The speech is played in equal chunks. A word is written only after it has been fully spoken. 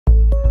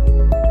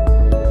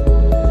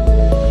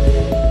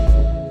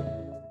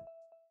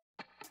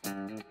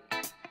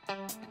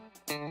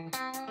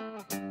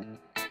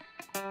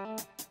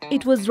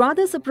It was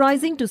rather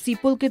surprising to see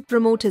Pulkit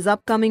promote his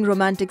upcoming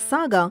romantic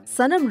saga,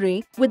 Sanam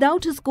Re,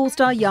 without his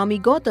co-star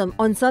Yami Gautam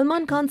on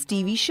Salman Khan's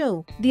TV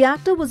show. The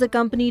actor was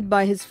accompanied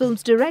by his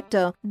film's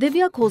director,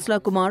 Divya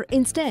Khosla Kumar,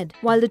 instead.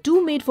 While the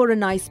two made for a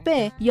nice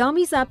pair,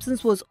 Yami's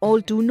absence was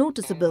all too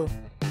noticeable.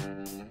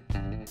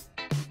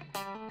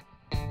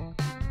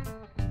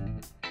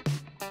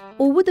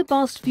 Over the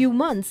past few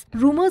months,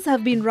 rumors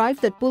have been rife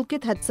that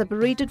Pulkit had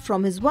separated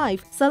from his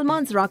wife,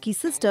 Salman's Rakhi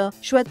sister,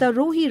 Shweta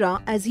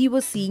Rohira, as he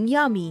was seeing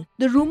Yami.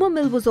 The rumor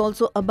mill was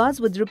also abuzz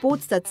with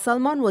reports that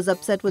Salman was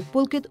upset with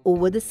Pulkit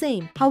over the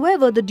same.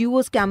 However, the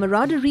duo's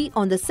camaraderie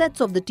on the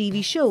sets of the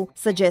TV show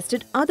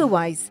suggested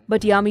otherwise.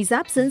 But Yami's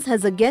absence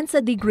has again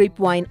set the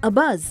grapevine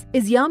abuzz.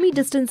 Is Yami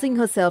distancing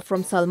herself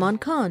from Salman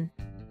Khan?